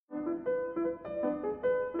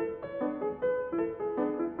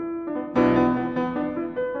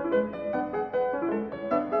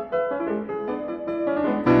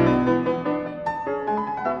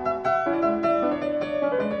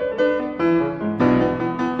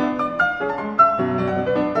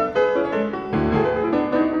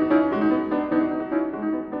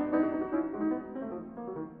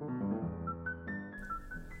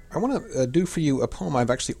do for you a poem I've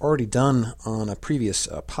actually already done on a previous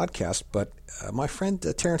podcast, but my friend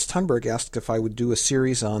Terence Tunberg asked if I would do a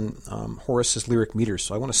series on Horace's lyric meters,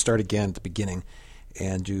 so I want to start again at the beginning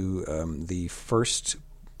and do the first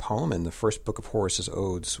poem in the first book of Horace's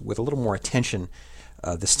Odes with a little more attention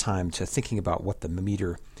this time to thinking about what the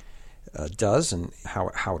meter does and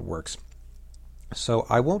how it works. So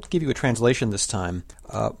I won't give you a translation this time,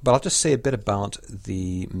 but I'll just say a bit about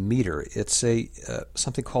the meter. It's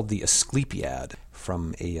something called the Asclepiad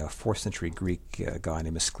from a 4th century Greek guy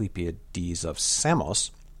named Asclepiades of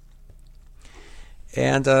Samos.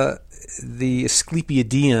 And the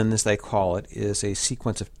Asclepiadean, as they call it, is a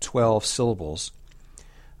sequence of 12 syllables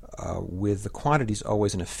with the quantities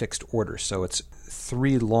always in a fixed order. So it's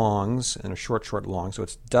 3 longs and a short long. So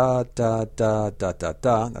it's da, da, da, da, da,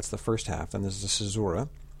 da. That's the first half. Then there's the caesura.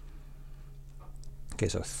 Okay,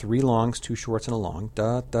 so 3 longs, 2 shorts, and a long.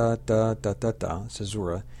 Da, da, da, da, da, da,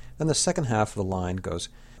 caesura. Then the second half of the line goes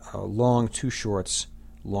long, 2 shorts,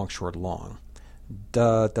 long, short, long.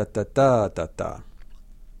 Da, da, da, da, da, da.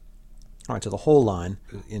 All right, so the whole line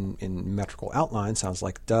in metrical outline sounds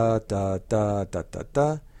like da, da, da, da, da,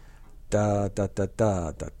 da, da, da, da,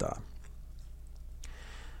 da, da, da.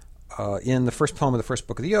 In the first poem of the first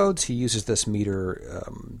book of the Odes, he uses this meter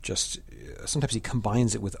sometimes he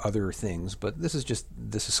combines it with other things, but this is just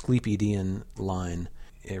this Asclepiadean line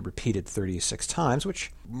repeated 36 times,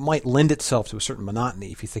 which might lend itself to a certain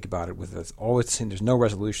monotony if you think about it. With always there's no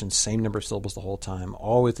resolution, same number of syllables the whole time,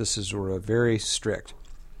 always the caesura, very strict.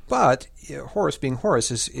 But Horace, being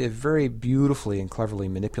Horace, it very beautifully and cleverly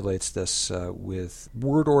manipulates this with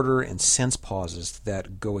word order and sense pauses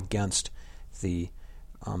that go against the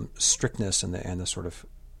strictness and the sort of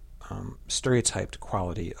stereotyped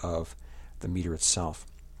quality of the meter itself.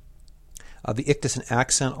 The ictus and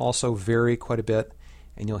accent also vary quite a bit,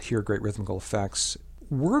 and you'll hear great rhythmical effects.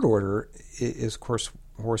 Word order is, of course,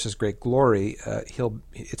 Horace's great glory.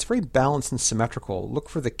 It's very balanced and symmetrical. Look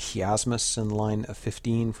for the chiasmus in line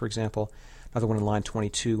 15, for example, another one in line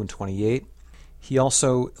 22 and 28. He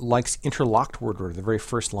also likes interlocked word order. The very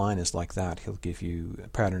first line is like that. He'll give you a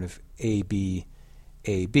pattern of A, B,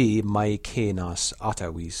 mai kenas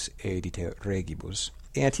atavis edite regibus.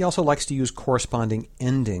 And he also likes to use corresponding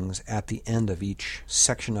endings at the end of each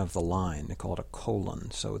section of the line. They call it a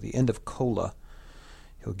colon. So at the end of cola,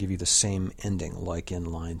 he'll give you the same ending, like in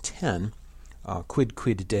line 10, quid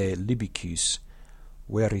de libicus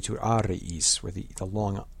veritur areis, where the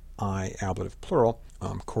long I, ablative plural,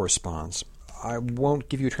 corresponds. I won't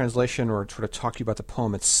give you a translation or sort of talk to you about the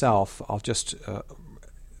poem itself. I'll just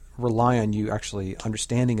rely on you actually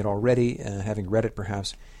understanding it already, having read it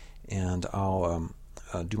perhaps, and I'll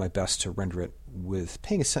do my best to render it with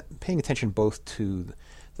paying attention both to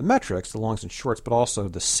the metrics, the longs and shorts, but also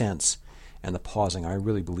the sense and the pausing. I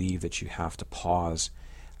really believe that you have to pause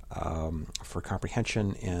for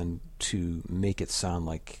comprehension and to make it sound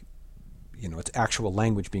like it's actual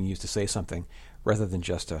language being used to say something rather than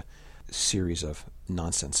just a series of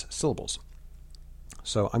nonsense syllables.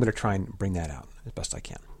 So I'm going to try and bring that out as best I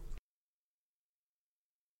can.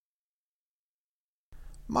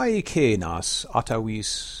 Mai kenas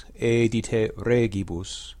atavis edite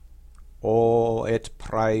regibus, o et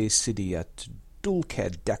praesidiat dulce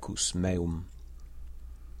decus meum.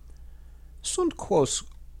 Sunt quos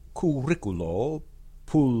curriculo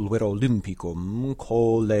pulver olympicum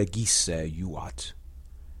collegisse iuat.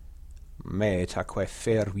 Metaque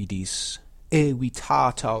fervidis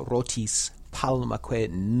evitata rotis palmaque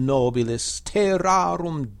nobilis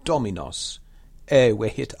terrarum dominos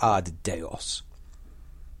evehit ad Deos.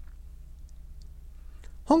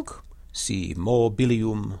 Hunc si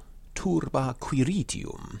mobilium turba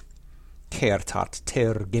quiritium certat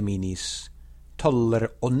ter geminis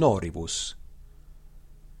toller honoribus.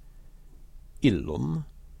 Illum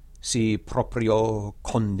si proprio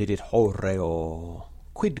condidit horreo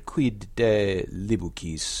quid de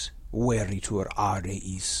libucis veritur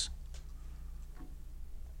areis.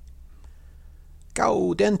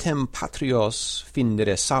 Gaudentem patrios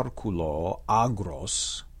findere sarculo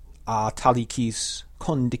agros a talicis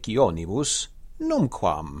conditionibus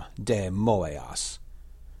numquam de moeas,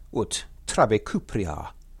 ut trabe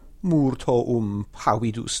cupria murto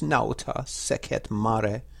pavidus nauta secet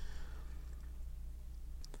mare.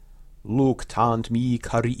 Luctant mi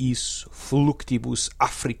cariis fluctibus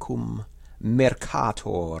Africum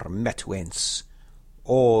mercator metuens,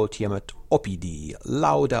 otiamet opidi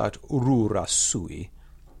laudat urura sui.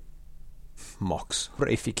 Mox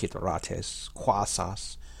reficit rates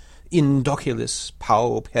quasas indocilis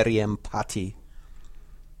pauperiem pati.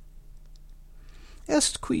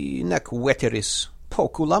 Est qui nec veteris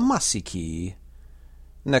pocula massici,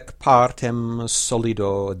 nec partem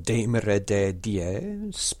solido demere de die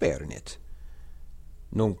spernit.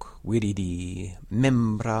 Nunc viridi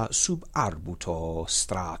membra sub arbuto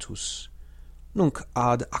stratus, nunc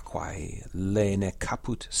ad aquae lene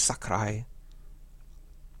caput sacrae.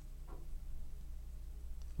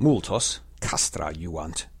 Multos castra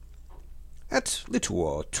iuant, et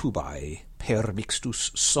lituo tubae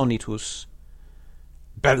permixtus sonitus,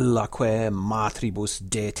 bellaque matribus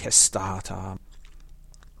detestata,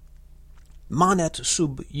 manet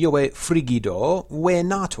sub ioe frigido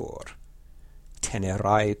venator,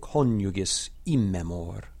 tenerae conjugis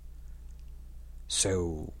immemor.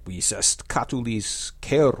 Seu vis est catulis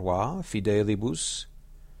cerva fidelibus,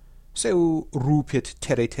 seu rupit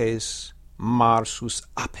teretes marsus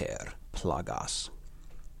aper plagas.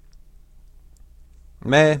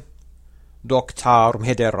 Me doctarum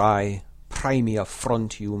hederae praemia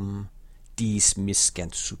frontium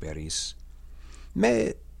dismiscent superis.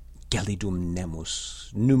 Me gelidum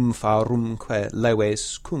nemus nympharumque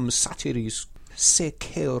leves cum satiris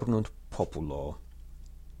secernunt populo.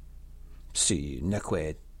 Si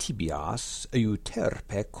neque tibias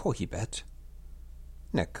euterpe cohibet,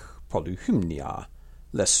 nec polyhymnia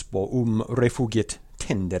lesbo refugit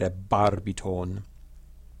tendere barbiton.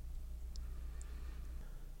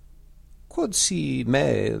 Quod si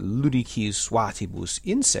me ludicis suatibus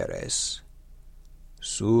inseres,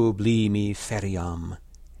 sublimi feriam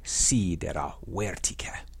sidera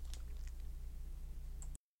vertice.